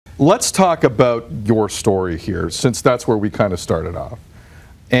let's talk about your story here, since that's where we kind of started off.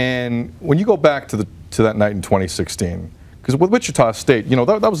 And when you go back to that night in 2016, because with Wichita State, you know,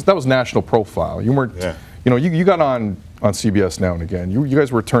 that was national profile. You weren't, you know, you got on CBS now and again. You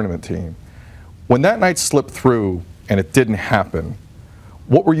guys were a tournament team. When that night slipped through and it didn't happen,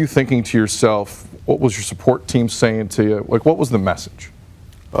 what were you thinking to yourself? What was your support team saying to you? Like, what was the message?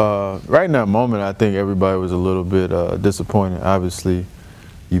 Right in that moment, I think everybody was a little bit disappointed. Obviously,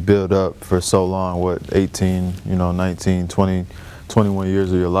 you build up for so long, what, 18, you know, 19, 20, 21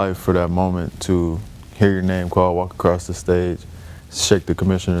 years of your life for that moment to hear your name called, walk across the stage, shake the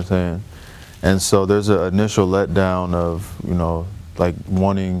commissioner's hand. And so there's an initial letdown of, you know, like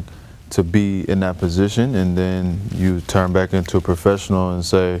wanting to be in that position, and then you turn back into a professional and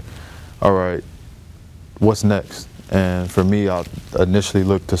say, all right, what's next? And for me, I initially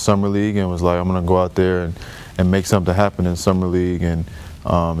looked to Summer League and was like, I'm gonna go out there and make something happen in Summer League, and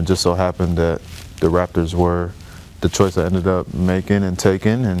it just so happened that the Raptors were the choice I ended up making and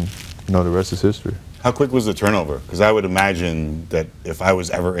taking, and you know, the rest is history. How quick was the turnover? Because I would imagine that if I was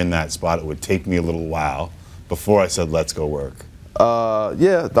ever in that spot, it would take me a little while before I said, let's go work.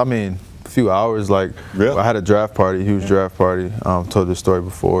 Yeah, I mean, a few hours. Like, really? I had a draft party, huge draft party. Told this story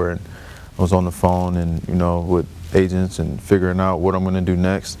before, and I was on the phone and, you know, with agents and figuring out what I'm going to do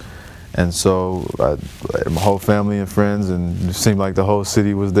next. And so my whole family and friends, and it seemed like the whole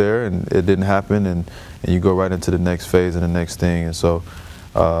city was there, and it didn't happen, and you go right into the next phase and the next thing. And so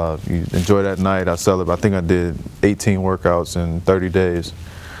you enjoy that night. I think I did 18 workouts in 30 days.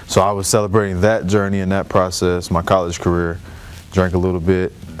 So I was celebrating that journey and that process, my college career. Drank a little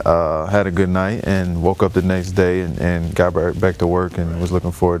bit, had a good night, and woke up the next day and got back to work, and was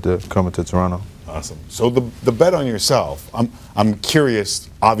looking forward to coming to Toronto. Awesome. So the bet on yourself, I'm curious,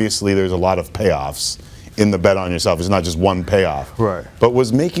 obviously there's a lot of payoffs in the bet on yourself. It's not just one payoff. Right. But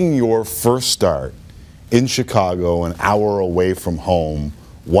was making your first start in Chicago, an hour away from home,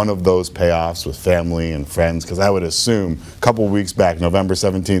 one of those payoffs with family and friends? Because I would assume a couple weeks back, November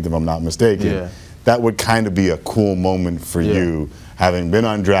 17th, if I'm not mistaken, that would kind of be a cool moment for you, having been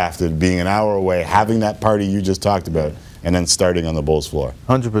undrafted, being an hour away, having that party you just talked about, and then starting on the Bulls floor.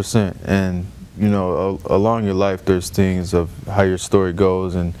 100%. And, you know, along your life, there's things of how your story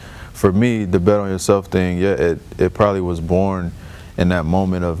goes. And for me, the bet on yourself thing, it probably was born in that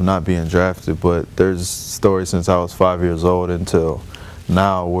moment of not being drafted. But there's stories since I was 5 years old until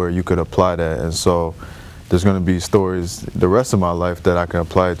now where you could apply that. And so there's going to be stories the rest of my life that I can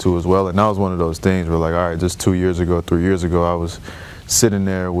apply it to as well. And that was one of those things where, like, all right, just 2 years ago, 3 years ago, I was sitting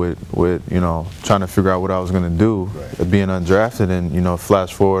there with you know, trying to figure out what I was going to do, being undrafted, and, you know,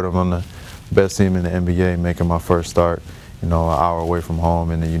 flash forward, I'm on the best team in the NBA, making my first start, you know, an hour away from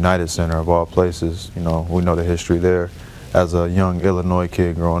home in the United Center of all places. You know, we know the history there as a young Illinois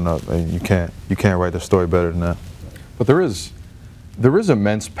kid growing up, and you can't write the story better than that. But there is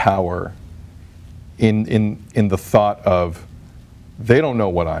immense power in the thought of, they don't know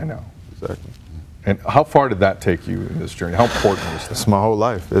what I know. Exactly. And how far did that take you in this journey? How important was that? It's my whole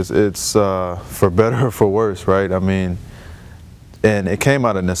life. It's for better or for worse, right? I mean, and it came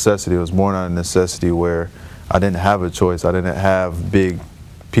out of necessity. It was born out of necessity, where I didn't have a choice. I didn't have big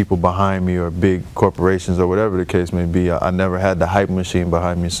people behind me or big corporations or whatever the case may be. I never had the hype machine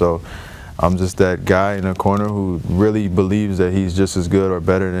behind me. So I'm just that guy in a corner who really believes that he's just as good or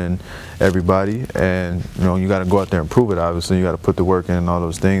better than everybody. And, you know, you got to go out there and prove it, obviously. You got to put the work in and all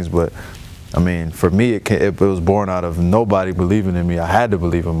those things. But, I mean, for me, it was born out of nobody believing in me. I had to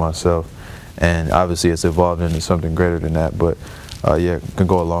believe in myself. And obviously it's evolved into something greater than that. But, yeah, it can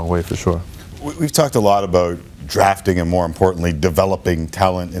go a long way for sure. We've talked a lot about drafting and, more importantly, developing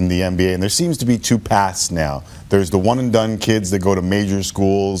talent in the NBA, and there seems to be two paths now. There's the one-and-done kids that go to major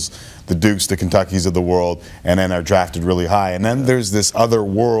schools, the Dukes, the Kentuckys of the world, and then are drafted really high. And then there's this other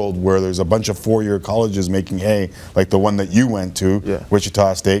world where there's a bunch of four-year colleges making hay, like the one that you went to,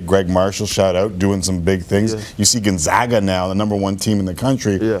 Wichita State. Greg Marshall, shout out, doing some big things. You see Gonzaga now, the #1 team in the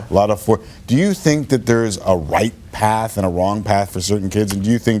country. A lot of four. Do you think that there's a right path and a wrong path for certain kids? And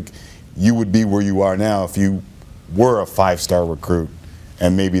do you think you would be where you are now if you were a five-star recruit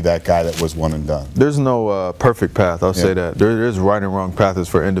and maybe that guy that was one and done? There's no perfect path, I'll say that. There is right and wrong paths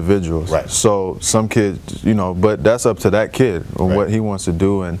for individuals. So some kids, you know, but that's up to that kid and what he wants to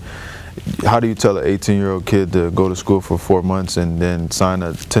do. And how do you tell an 18-year-old kid to go to school for 4 months and then sign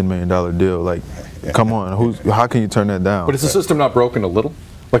a $10 million deal? Like, come on, how can you turn that down? But is the system not broken a little?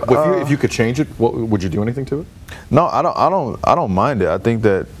 Like, if you could change it, would you do anything to it? No, I don't mind it. I think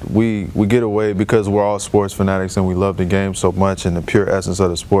that we get away because we're all sports fanatics and we love the game so much and the pure essence of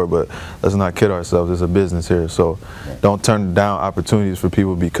the sport. But let's not kid ourselves. It's a business here, so don't turn down opportunities for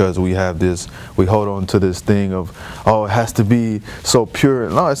people because we have this. We hold on to this thing of, oh, it has to be so pure.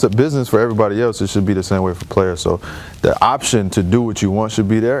 No, it's a business for everybody else. It should be the same way for players. So the option to do what you want should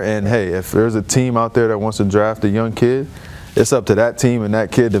be there. And hey, if there's a team out there that wants to draft a young kid, it's up to that team and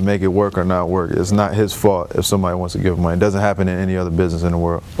that kid to make it work or not work. It's not his fault if somebody wants to give him money. It doesn't happen in any other business in the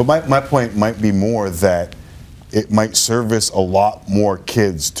world. But my point might be more that it might service a lot more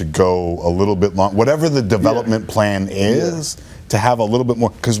kids to go a little bit long. Whatever the development plan is, to have a little bit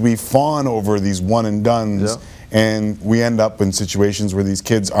more, because we fawn over these one and dones, and we end up in situations where these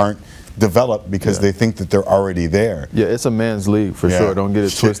kids aren't developed because they think that they're already there. Yeah, it's a man's league for sure. Don't get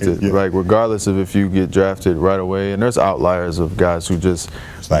it twisted. Right, regardless of if you get drafted right away, and there's outliers of guys who just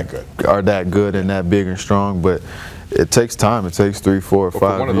are that good and that big and strong, but it takes time. It takes 3, 4, 5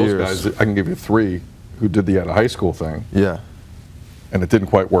 years. For one of those guys, I can give you 3 who did the out of high school thing. Yeah, and it didn't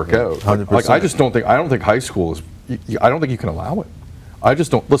quite work out. 100%. Like, I don't think high school is. I don't think you can allow it. I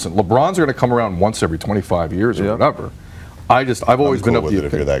just don't. Listen, LeBron's are going to come around once every 25 years or whatever. I've always been up with it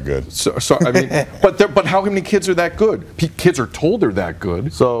if you're that good. So I mean, but how many kids are that good? Kids are told they're that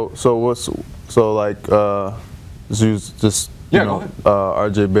good. So like just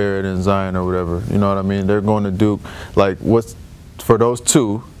RJ Barrett and Zion or whatever. You know what I mean? They're going to Duke. Like, what's for those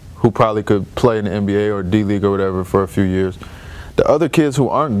 2 who probably could play in the NBA or D League or whatever for a few years. The other kids who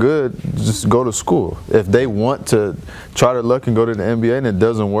aren't good just go to school. If they want to try their luck and go to the NBA and it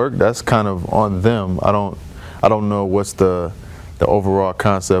doesn't work, that's kind of on them. I don't know what's the overall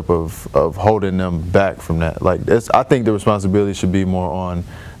concept of holding them back from that. Like, I think the responsibility should be more on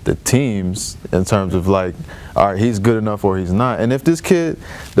the teams in terms of, like, all right, he's good enough or he's not. And if this kid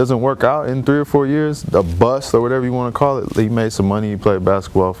doesn't work out in 3 or 4 years, a bust or whatever you want to call it, he made some money, he played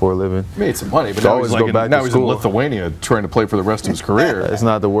basketball for a living. He made some money, but now he's in Lithuania trying to play for the rest of his career. It's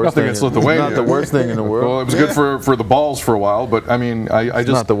not the worst thing. Nothing against Lithuania. It's not the worst thing in the world. Well, it was good for the balls for a while, but I mean, it's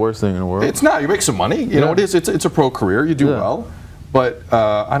not the worst thing in the world. It's not. You make some money. You know, it is. It's a pro career. You do well. But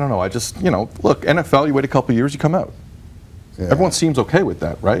I don't know. I just, look, NFL, you wait a couple of years, you come out. Yeah. Everyone seems okay with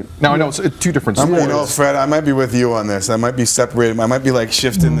that, right? Now, I know it's 2 different sports. Fred, I might be with you on this. I might be separated. I might be like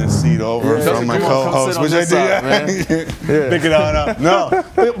shifting this seat over from my co-host, which I do. Pick it on up. No,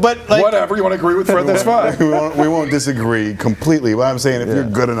 but like, whatever you want to agree with, Fred, that's fine. We won't disagree completely. What I'm saying, if you're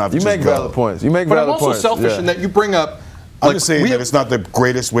good enough, you make valid points. You make valid points. But I'm also selfish in that you bring up. I'm just saying that it's not the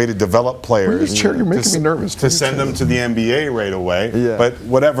greatest way to develop players. You're making me nervous. To send them to the NBA right away. Yeah. But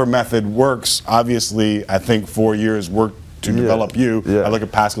whatever method works, obviously, I think 4 years worked to develop you. I look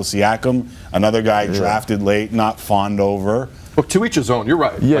at Pascal Siakam, another guy drafted late, not fawned over. Look, to each his own. You're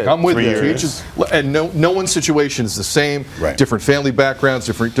right. Yeah, like, I'm with you. To each his, and no one's situation is the same. Right. Different family backgrounds,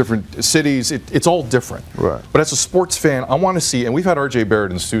 different cities. It's all different. Right. But as a sports fan, I want to see, and we've had RJ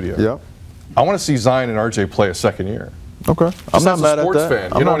Barrett in the studio. Yeah. I want to see Zion and RJ play a second year. Okay, I'm not mad at that.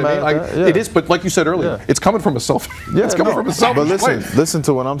 Fan, you know what I mean? It is, but like you said earlier, it's coming from a selfish. It's coming from a selfish. But listen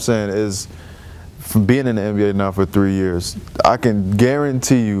to what I'm saying is, from being in the NBA now for 3 years, I can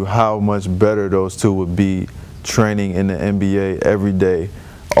guarantee you how much better those 2 would be training in the NBA every day,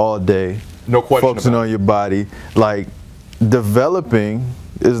 all day. No question. Focusing on your body, like developing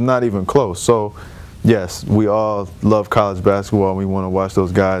is not even close. So. Yes, we all love college basketball and we want to watch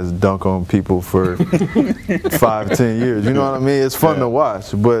those guys dunk on people for 5, 10 years. You know what I mean? It's fun to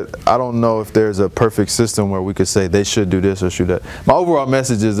watch, but I don't know if there's a perfect system where we could say they should do this or should that. My overall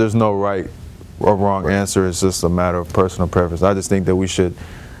message is there's no right or wrong answer. It's just a matter of personal preference. I just think that we should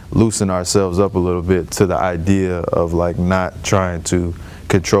loosen ourselves up a little bit to the idea of, like, not trying to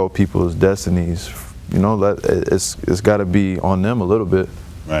control people's destinies. You know, it's got to be on them a little bit.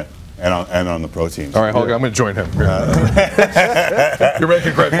 Right. And on the proteins. All right, Holger, I'm going to join him. You're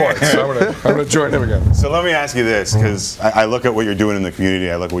making great points. So I'm going to join him again. So let me ask you this, because I look at what you're doing in the community.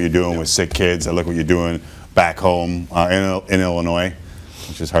 I look at what you're doing with sick kids. I look at what you're doing back home in Illinois,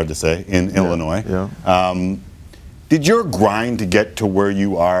 which is hard to say, in Illinois. Yeah. Did your grind to get to where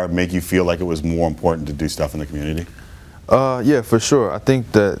you are make you feel like it was more important to do stuff in the community? Yeah, for sure. I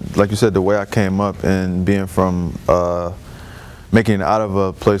think that, like you said, the way I came up and being from making it out of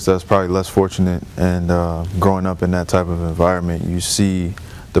a place that's probably less fortunate and growing up in that type of environment, you see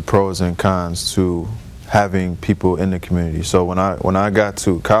the pros and cons to having people in the community. So when I got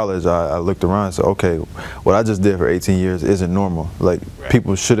to college, I looked around and said, okay, what I just did for 18 years isn't normal. Like,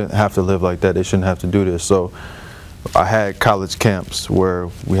 people shouldn't have to live like that. They shouldn't have to do this. So I had college camps where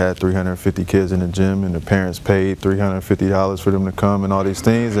we had 350 kids in the gym, and the parents paid $350 for them to come and all these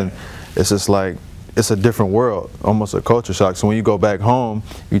things, and it's just like, it's a different world, almost a culture shock. So when you go back home,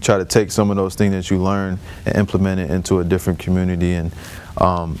 you try to take some of those things that you learn and implement it into a different community. And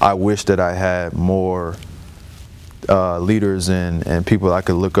I wish that I had more leaders and people I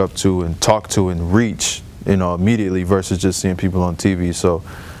could look up to and talk to and reach, immediately versus just seeing people on TV. So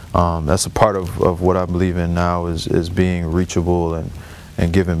that's a part of what I believe in now is being reachable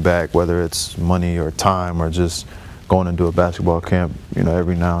and giving back, whether it's money or time or just going and do a basketball camp,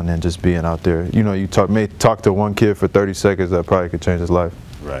 every now and then, just being out there. You may talk to one kid for 30 seconds that probably could change his life.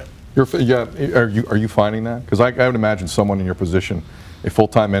 Right. Are you finding that? Because I would imagine someone in your position, a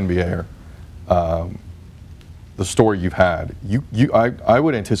full-time NBAer, the story you've had, I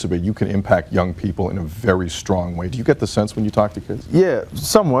would anticipate you can impact young people in a very strong way. Do you get the sense when you talk to kids? Yeah,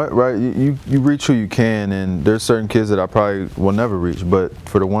 somewhat, right? You reach who you can, and there's certain kids that I probably will never reach, but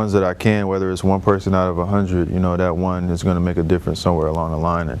for the ones that I can, whether it's one person out of 100, that one is going to make a difference somewhere along the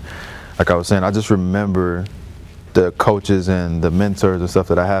line. And like I was saying, I just remember the coaches and the mentors and stuff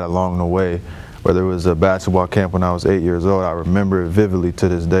that I had along the way. Whether it was a basketball camp when I was 8 years old, I remember it vividly to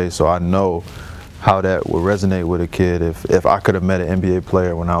this day, so I know how that would resonate with a kid. If I could have met an NBA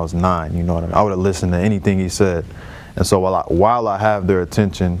player when I was 9, you know what I mean? I would have listened to anything he said. And so while I have their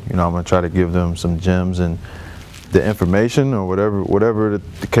attention, I'm going to try to give them some gems and the information or whatever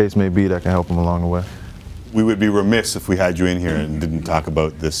the case may be that can help them along the way. We would be remiss if we had you in here and didn't talk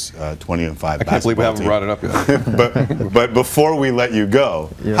about this 20-5 basketball I can't believe we haven't brought it up yet. but before we let you go,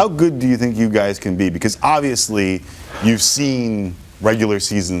 yeah. How good do you think you guys can be? Because obviously you've seen regular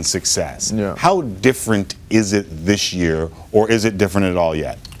season success. Yeah. How different is it this year, or is it different at all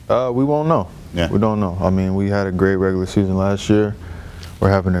yet? We won't know. Yeah. We don't know. I mean, we had a great regular season last year. We're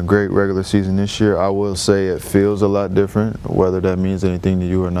having a great regular season this year. I will say it feels a lot different. Whether that means anything to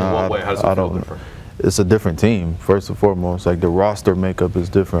you or not, In what way? How does it feel different? It's a different team, first and foremost. Like, the roster makeup is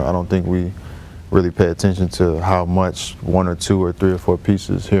different. I don't think we really pay attention to how much 1 or 2 or 3 or 4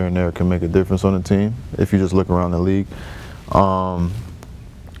 pieces here and there can make a difference on the team if you just look around the league. So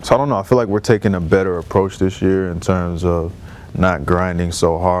I don't know. I feel like we're taking a better approach this year in terms of not grinding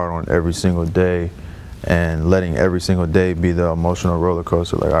so hard on every single day and letting every single day be the emotional roller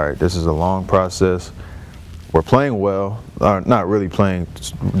coaster. Like, all right, this is a long process. We're playing well, not really playing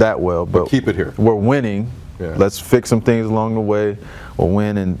that well, but keep it here. We're winning. Yeah. Let's fix some things along the way. We'll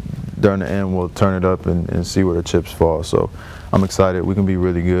win, and during the end, we'll turn it up and see where the chips fall. So I'm excited. We can be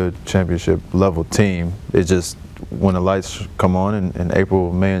really good championship level team. It's just when the lights come on in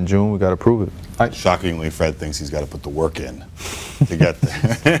April, May, and June, we got to prove it. Shockingly, Fred thinks he's got to put the work in to get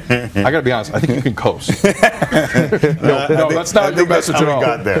there. I got to be honest. I think you can coast. no, that's not your message at all. We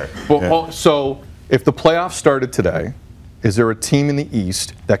got there. Well, yeah. So if the playoffs started today, is there a team in the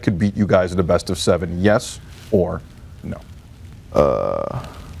East that could beat you guys at a best of 7? Yes or no?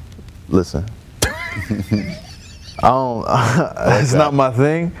 Listen, it's not my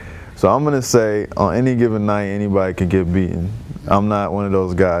thing. So I'm going to say on any given night, anybody can get beaten. I'm not one of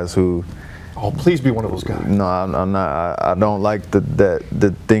those guys who... Oh, please be one of those guys. No, I'm not. I don't like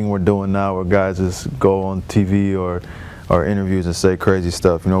the thing we're doing now where guys just go on TV or interviews and say crazy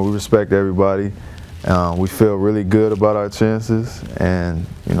stuff. We respect everybody. We feel really good about our chances, and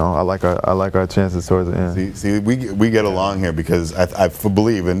I like our chances towards the end. See, we get along here because I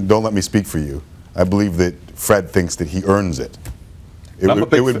believe, and don't let me speak for you, I believe that Fred thinks that he earns it.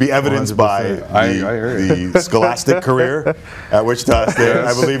 It would be evidenced by the scholastic career at Wichita State.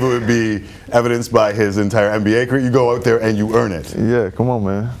 Yes. I believe it would be evidenced by his entire NBA career. You go out there and you earn it. Yeah, come on,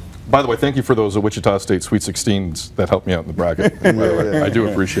 man. By the way, thank you for those Wichita State Sweet 16s that helped me out in the bracket. I do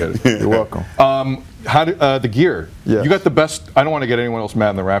appreciate it. You're welcome. The gear. Yes. You got the best. I don't want to get anyone else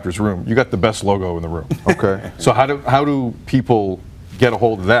mad in the Raptors room. You got the best logo in the room. Okay. So how do people get a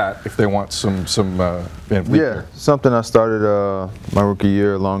hold of that if they want some VanVleet gear? Something I started my rookie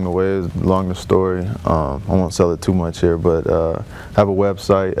year along the way, along the story. I won't sell it too much here, but have a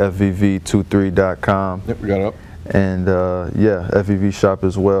website, fvv23.com. Yep, we got it up. And FVV shop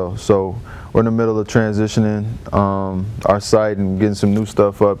as well. So we're in the middle of transitioning our site and getting some new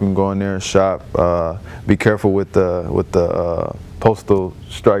stuff up. You can go in there and shop. Be careful with the postal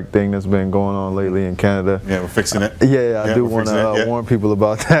strike thing that's been going on lately in Canada. Yeah, we're fixing it. Yeah, I do want to warn people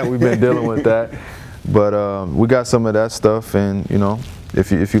about that. We've been dealing with that. But we got some of that stuff, and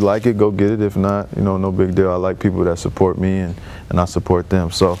if you like it, go get it. If not, no big deal. I like people that support me, and I support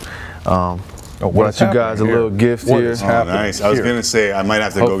them. So what brought is you guys a happening little here? gift What here. is Oh, happening nice. I was here? going to say, I might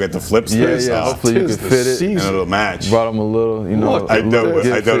have to go get the flips for Yeah, this. yeah. Hopefully you Tis can the fit it. season. And it'll match. Brought them a little, you know. Look, I a little doubt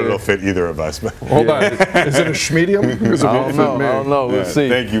gift it'll here. fit either of us. But Hold on. Is it a schmedium? Because it I won't don't fit know. me. I don't know. We'll yeah, see.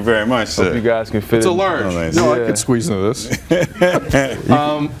 thank you very much, Hope sir. you guys can fit It's it. a large. Oh, nice. No, I Yeah. could squeeze into this.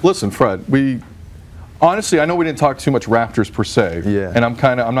 Listen, Fred, honestly, I know we didn't talk too much Raptors per se. Yeah. And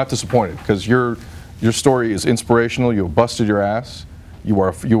I'm not disappointed because your story is inspirational. You have busted your ass. You are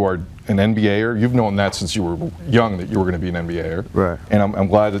an NBAer. You've known that since you were young that you were going to be an NBAer. Right. And I'm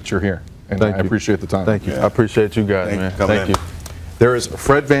glad that you're here. And Thank I you. appreciate the time. Thank you. Yeah. I appreciate you guys, Thank you man. for coming Thank in. you. There is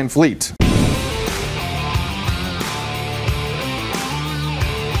Fred VanVleet.